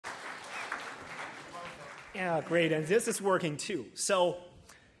Yeah, great, and this is working too. So,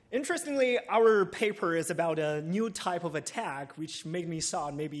 interestingly, our paper is about a new type of attack, which made me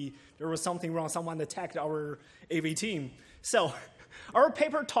thought maybe there was something wrong. Someone attacked our AV team. So, our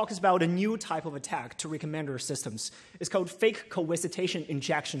paper talks about a new type of attack to recommender systems. It's called fake co-visitation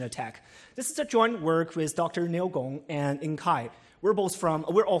injection attack. This is a joint work with Dr. Neil Gong and Ying. We're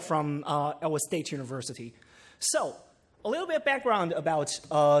all from Iowa State University. So, a little bit of background about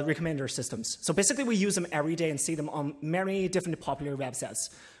recommender systems. So basically, we use them every day and see them on many different popular websites.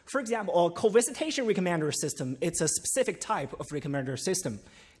 For example, a co-visitation recommender system, it's a specific type of recommender system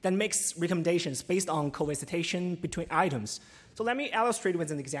that makes recommendations based on co-visitation between items. So let me illustrate with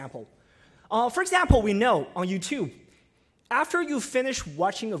an example. For example, we know on YouTube, after you finish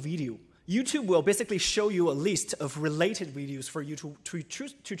watching a video, YouTube will basically show you a list of related videos for you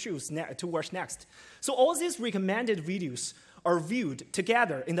to watch next. So all these recommended videos are viewed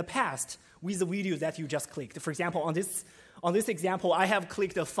together in the past with the video that you just clicked. For example, on this example, I have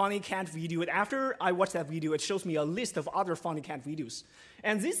clicked a funny cat video, and after I watch that video, it shows me a list of other funny cat videos.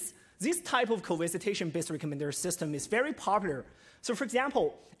 And this type of co-visitation-based recommender system is very popular. So for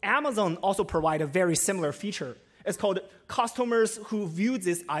example, Amazon also provides a very similar feature. It's called customers who viewed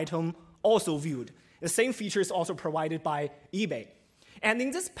this item also viewed. The same feature is also provided by eBay. And in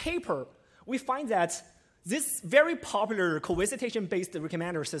this paper, we find that this very popular co-visitation-based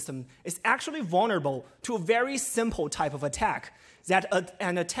recommender system is actually vulnerable to a very simple type of attack, that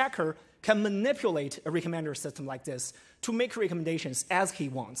an attacker can manipulate a recommender system like this to make recommendations as he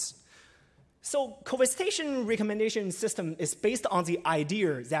wants. So co-visitation recommendation system is based on the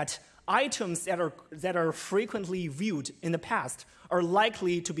idea that items that are frequently viewed in the past are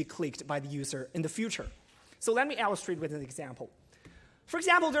likely to be clicked by the user in the future. So let me illustrate with an example. For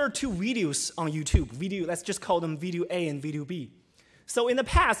example, there are two videos on YouTube. Let's just call them video A and video B. So in the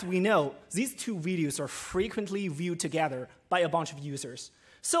past, we know these two videos are frequently viewed together by a bunch of users.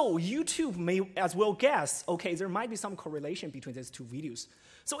 So YouTube may as well guess, okay, there might be some correlation between these two videos.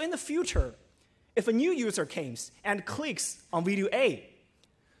 So in the future, if a new user comes and clicks on video A,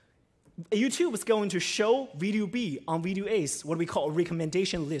 YouTube is going to show video B on video A's, what we call a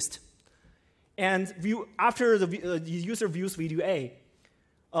recommendation list. And after the user views video A,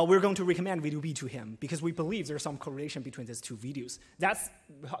 we're going to recommend video B to him because we believe there's some correlation between these two videos.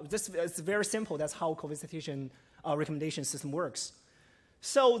 It's very simple. That's how co-visitation recommendation system works.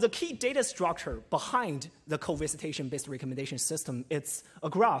 So the key data structure behind the co-visitation-based recommendation system, it's a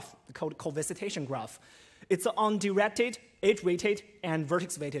graph called co-visitation graph. It's an undirected, age-weighted, and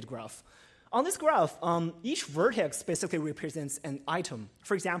vertex-weighted graph. On this graph, each vertex basically represents an item.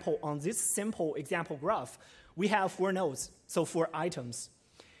 For example, on this simple example graph, we have 4 nodes, so 4 items.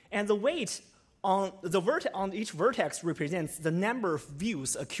 And the weight on each vertex represents the number of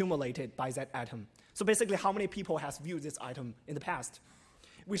views accumulated by that item. So basically, how many people has viewed this item in the past,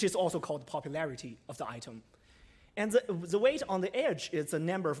 which is also called the popularity of the item. And the weight on the edge is the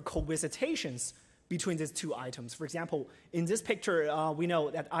number of co-visitations between these two items. For example, in this picture, we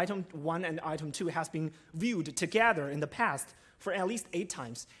know that item 1 and item 2 has been viewed together in the past for at least 8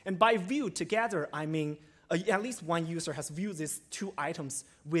 times. And by viewed together, I mean at least one user has viewed these 2 items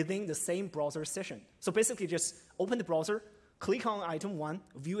within the same browser session. So basically, just open the browser, click on item 1,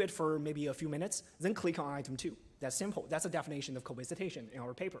 view it for maybe a few minutes, then click on item 2. That's simple. That's a definition of co-visitation in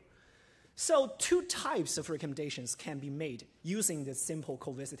our paper. So 2 types of recommendations can be made using this simple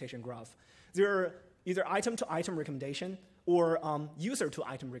co-visitation graph. There are either item-to-item recommendation or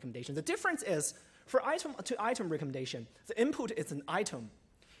user-to-item recommendation. The difference is, for item-to-item recommendation, the input is an item,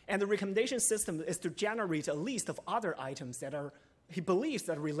 and the recommendation system is to generate a list of other items that he believes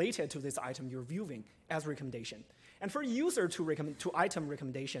that are related to this item you're viewing as recommendation. And for user-to-item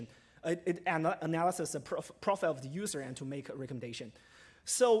recommendation, it analyzes the profile of the user and to make a recommendation.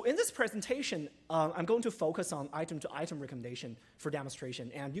 So in this presentation, I'm going to focus on item-to-item recommendation for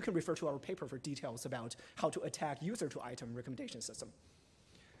demonstration, and you can refer to our paper for details about how to attack user-to-item recommendation system.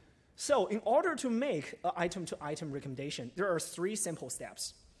 So in order to make an item-to-item recommendation, there are 3 simple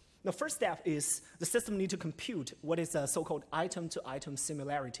steps. The first step is the system needs to compute what is a so-called item-to-item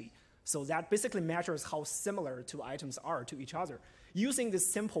similarity. So that basically measures how similar 2 items are to each other using this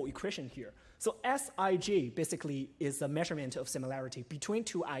simple equation here. So Sij basically is a measurement of similarity between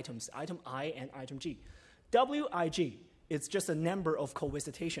 2 items, item I and item G. Wij is just a number of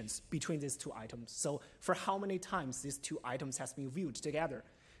co-visitations between these 2 items. So for how many times these 2 items has been viewed together.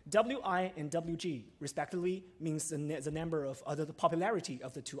 Wi and Wg, respectively, means the number of the popularity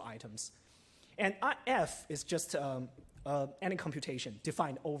of the 2 items. And F is just any computation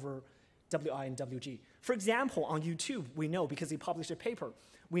defined over Wi and Wg. For example, on YouTube, we know because he published a paper,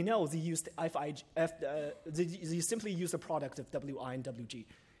 we know they used they simply use the product of Wi and Wg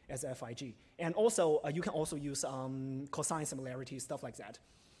as Fig. And also, you can also use cosine similarity, stuff like that.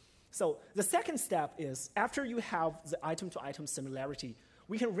 So the second step is, after you have the item-to-item similarity,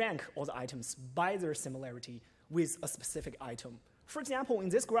 we can rank all the items by their similarity with a specific item. For example, in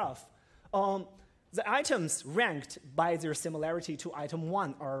this graph, the items ranked by their similarity to item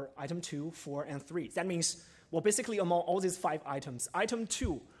 1 are item 2, 4, and 3. That means, well, basically among all these 5 items, item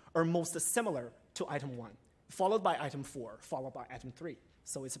 2 are most similar to item 1, followed by item 4, followed by item 3.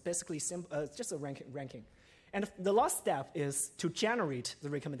 So it's basically just a ranking. And the last step is to generate the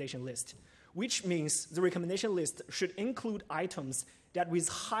recommendation list, which means the recommendation list should include items that with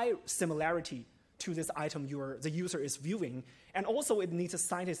high similarity to this item the user is viewing, and also it needs to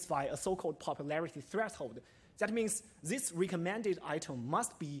satisfy a so-called popularity threshold. That means this recommended item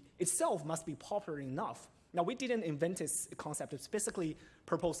must be popular enough. Now, we didn't invent this concept. It's basically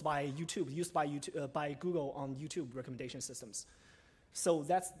proposed by YouTube, used by Google on YouTube recommendation systems. So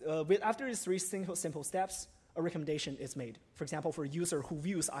that's after these 3 simple steps, a recommendation is made. For example, for a user who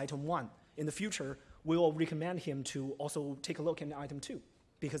views item 1, in the future, we will recommend him to also take a look at item 2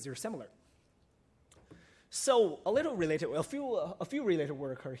 because they're similar. So a few related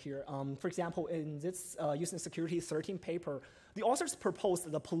work are here. For example, in this using security 13 paper, the authors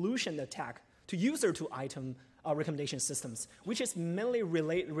proposed the pollution attack to user-to-item recommendation systems, which is mainly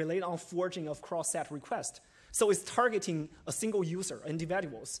related on forging of cross-set requests. So it's targeting a single user,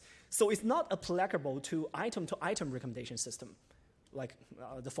 individuals. So it's not applicable to item-to-item recommendation system, like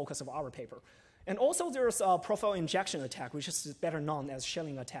the focus of our paper. And also there's a profile injection attack, which is better known as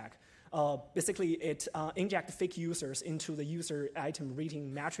shelling attack. Basically, it injects fake users into the user item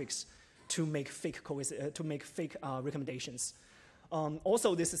rating matrix to make fake recommendations.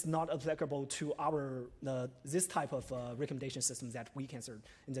 Also, this is not applicable to this type of recommendation systems that we considered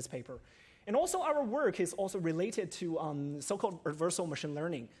in this paper. And also, our work is also related to so-called reversal machine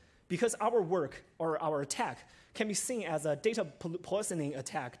learning, because our work or our attack can be seen as a data poisoning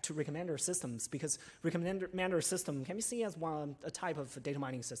attack to recommender systems, because recommender system can be seen as a type of data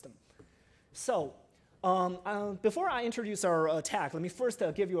mining system. So before I introduce our attack, let me first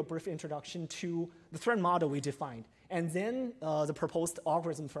give you a brief introduction to the threat model we defined, and then the proposed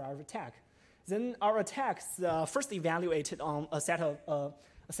algorithm for our attack. Then our attacks first evaluated on a set of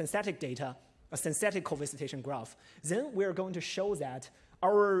synthetic data, a synthetic co-visitation graph. Then we're going to show that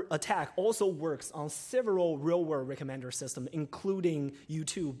our attack also works on several real-world recommender systems, including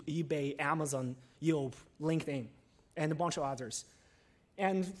YouTube, eBay, Amazon, Yelp, LinkedIn, and a bunch of others.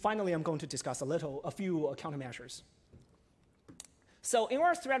 And finally, I'm going to discuss a few countermeasures. So in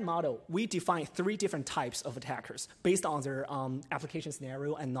our threat model, we define 3 different types of attackers based on their application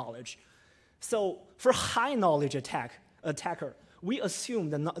scenario and knowledge. So for high knowledge attacker, we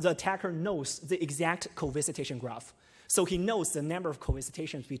assume the attacker knows the exact co-visitation graph. So he knows the number of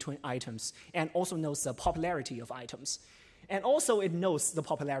co-visitations between items and also knows the popularity of items. And also it knows the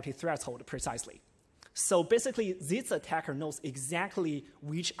popularity threshold precisely. So basically, this attacker knows exactly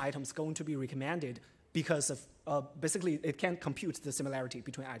which item is going to be recommended because of basically it can compute the similarity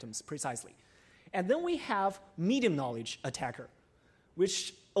between items precisely. And then we have medium knowledge attacker,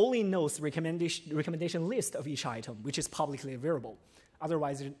 which only knows the recommendation list of each item, which is publicly available.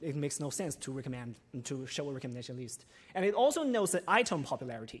 Otherwise, it makes no sense to show a recommendation list. And it also knows the item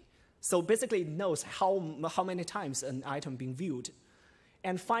popularity. So basically, it knows how many times an item being viewed.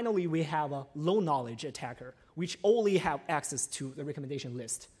 And finally, we have a low-knowledge attacker, which only have access to the recommendation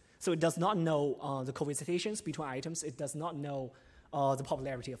list. So it does not know the co-visitations between items. It does not know the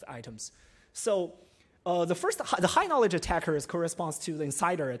popularity of items. So the high-knowledge attacker corresponds to the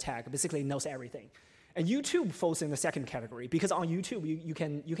insider attack. Basically, it knows everything. And YouTube falls in the second category, because on YouTube, you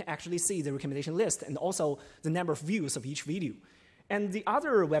can actually see the recommendation list and also the number of views of each video. And the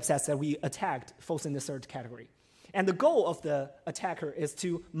other websites that we attacked falls in the third category. And the goal of the attacker is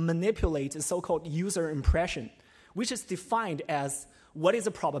to manipulate the so-called user impression, which is defined as what is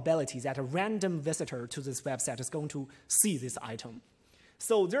the probability that a random visitor to this website is going to see this item.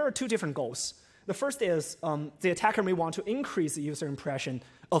 So there are 2 different goals. The first is the attacker may want to increase the user impression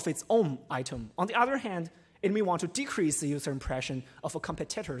of its own item. On the other hand, it may want to decrease the user impression of a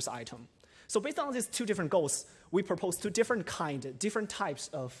competitor's item. So based on these 2 different goals, we propose 2 different types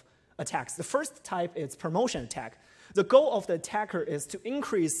of attacks. The first type is promotion attack. The goal of the attacker is to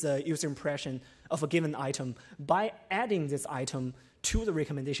increase the user impression of a given item by adding this item to the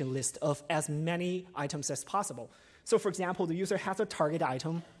recommendation list of as many items as possible. So for example, the user has a target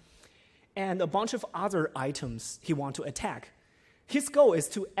item and a bunch of other items he wants to attack. His goal is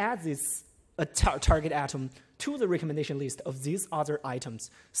to add this target item to the recommendation list of these other items,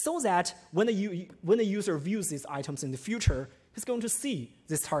 so that when the user views these items in the future, he's going to see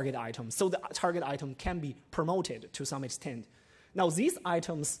this target item, so the target item can be promoted to some extent. Now, these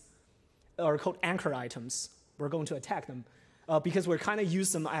items are called anchor items. We're going to attack them because we're kind of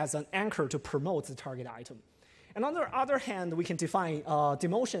use them as an anchor to promote the target item. And on the other hand, we can define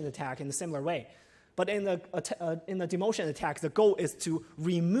demotion attack in a similar way. But in the demotion attack, the goal is to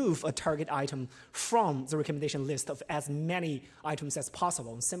remove a target item from the recommendation list of as many items as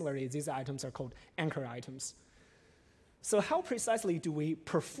possible. And similarly, these items are called anchor items. So how precisely do we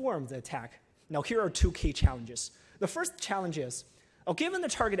perform the attack? Now, here are two key challenges. The first challenge is, given the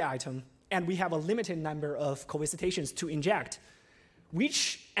target item, and we have a limited number of co-visitations to inject,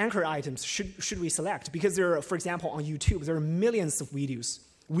 which anchor items should we select? Because there are, for example, on YouTube, there are millions of videos.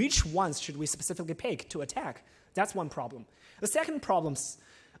 Which ones should we specifically pick to attack? That's one problem. The second problem is,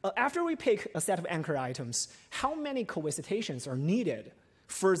 after we pick a set of anchor items, how many co-visitations are needed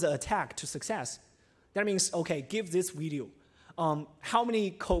for the attack to success? That means, okay, give this video. How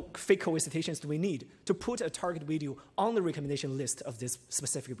many fake co-visitations do we need to put a target video on the recommendation list of this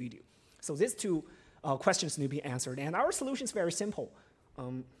specific video? So these two questions need to be answered. And our solution is very simple.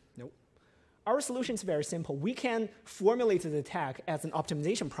 Our solution is very simple. We can formulate the attack as an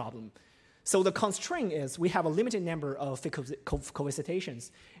optimization problem. So the constraint is we have a limited number of fake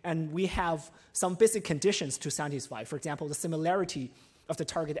co-visitations, and we have some basic conditions to satisfy. For example, the similarity of the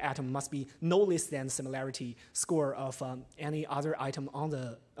target atom must be no less than the similarity score of any other item on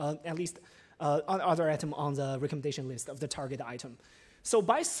the, other item on the recommendation list of the target item. So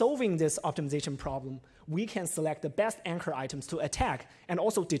by solving this optimization problem, we can select the best anchor items to attack and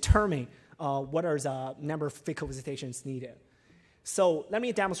also determine what are the number of fake co-visitations needed. So let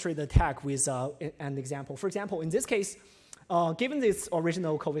me demonstrate the attack with an example. For example, in this case, given this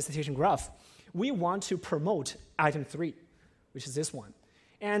original co-visitation graph, we want to promote item 3, which is this one.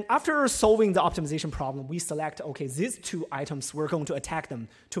 And after solving the optimization problem, we select, okay, these two items, we're going to attack them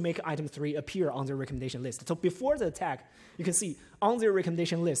to make item 3 appear on the recommendation list. So before the attack, you can see on the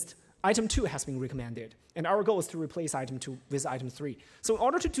recommendation list, item 2 has been recommended. And our goal is to replace item 2 with item 3. So in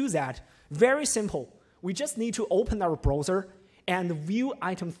order to do that, very simple. We just need to open our browser and view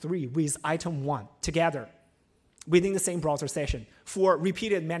item 3 with item 1 together within the same browser session for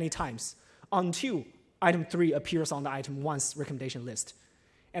repeated many times until item 3 appears on the item 1's recommendation list.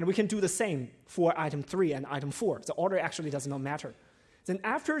 And we can do the same for item 3 and item 4. The order actually does not matter. Then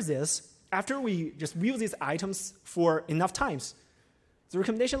after this, after we just view these items for enough times, the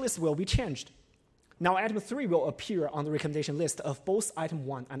recommendation list will be changed. Now item 3 will appear on the recommendation list of both item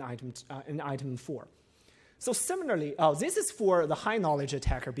 1 and item 4. So similarly, this is for the high knowledge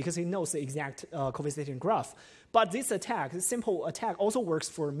attacker because he knows the exact co-visitation graph. But this attack, this simple attack, also works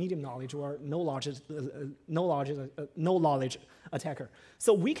for medium knowledge or no knowledge attacker.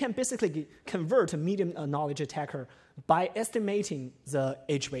 So we can basically convert a medium knowledge attacker by estimating the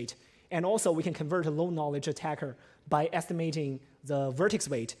edge weight. And also we can convert a low knowledge attacker by estimating the vertex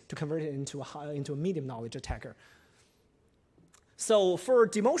weight to convert it into a medium knowledge attacker. So for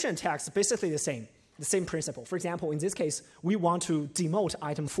demotion attacks, basically the same principle. For example, in this case, we want to demote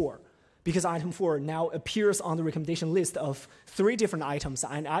item 4 because item 4 now appears on the recommendation list of 3 different items,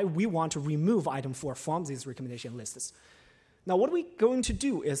 and we want to remove item 4 from these recommendation lists. Now, what we're going to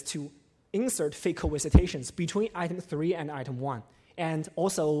do is to insert fake co-visitations between item 3 and item 1, and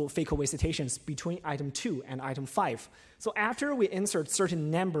also fake co-visitations between item 2 and item 5. So after we insert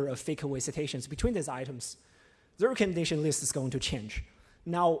certain number of fake co-visitations between these items, the recommendation list is going to change.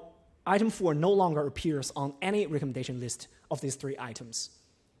 Now, item 4 no longer appears on any recommendation list of these 3 items.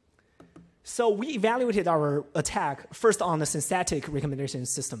 So we evaluated our attack first on the synthetic recommendation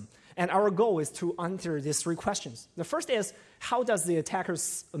system. And our goal is to answer these 3 questions. The first is, how does the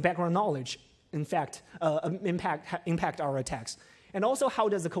attacker's background knowledge, in fact, impact our attacks? And also, how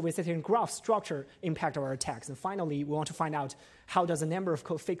does the co-visitation graph structure impact our attacks? And finally, we want to find out how does the number of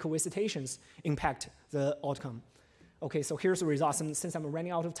fake co-visitations impact the outcome. Okay, so here's the results. And since I'm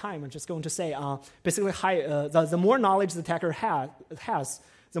running out of time, I'm just going to say, basically, the more knowledge the attacker has,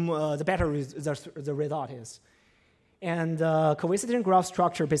 the better the result is. And co-visitation graph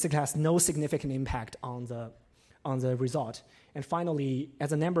structure basically has no significant impact on the result. And finally, as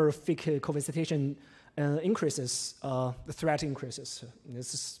the number of fake co-visitation increases, the threat increases.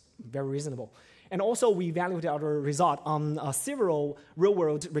 This is very reasonable. And also, we evaluated our result on several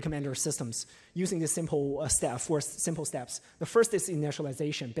real-world recommender systems using this simple simple steps. The first is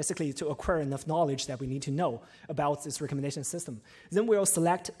initialization, basically to acquire enough knowledge that we need to know about this recommendation system. Then we'll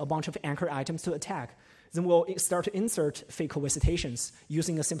select a bunch of anchor items to attack. Then we'll start to insert fake co-visitations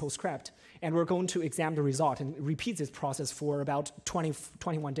using a simple script. And we're going to examine the result and repeat this process for about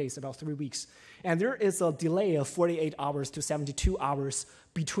 21 days, about 3 weeks. And there is a delay of 48 hours to 72 hours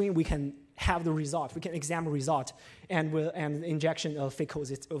between we can have the result, we can examine the result, and injection of fake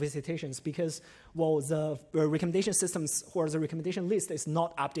co-visitations because, well, the recommendation systems or the recommendation list is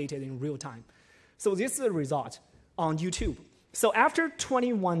not updated in real time. So this is the result on YouTube. So after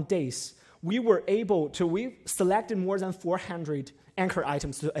 21 days, we selected more than 400 anchor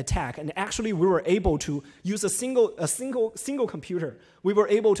items to attack, and actually we were able to use a single computer. We were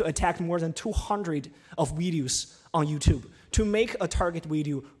able to attack more than 200 of videos on YouTube to make a target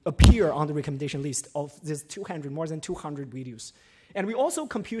video appear on the recommendation list of this more than 200 videos. And we also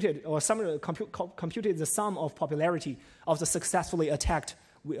computed the sum of popularity of the successfully attacked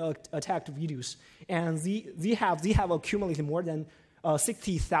videos, and they have accumulated more than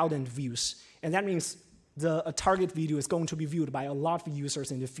 60,000 views, and that means the target video is going to be viewed by a lot of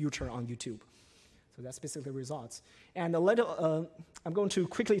users in the future on YouTube. So that's basically the results. And I'm going to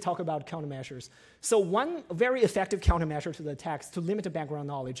quickly talk about countermeasures. So one very effective countermeasure to the attack is to limit the background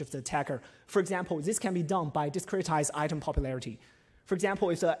knowledge of the attacker. For example, this can be done by discretize item popularity. For example,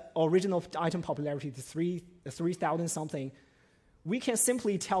 if the original item popularity is 3,000 something, we can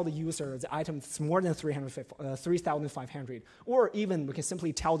simply tell the user the item is more than 3,500, or even we can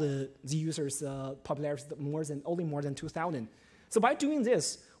simply tell the user's popularity only more than 2,000. So by doing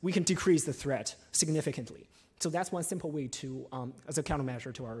this, we can decrease the threat significantly. So that's one simple way to, as a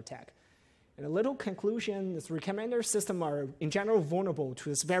countermeasure to our attack. And a little conclusion, this recommender system are in general vulnerable to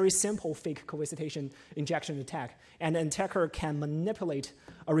this very simple fake co-visitation injection attack, and an attacker can manipulate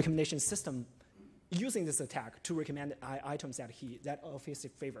a recommendation system using this attack to recommend items that of his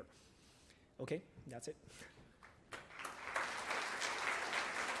favor. Okay, that's it.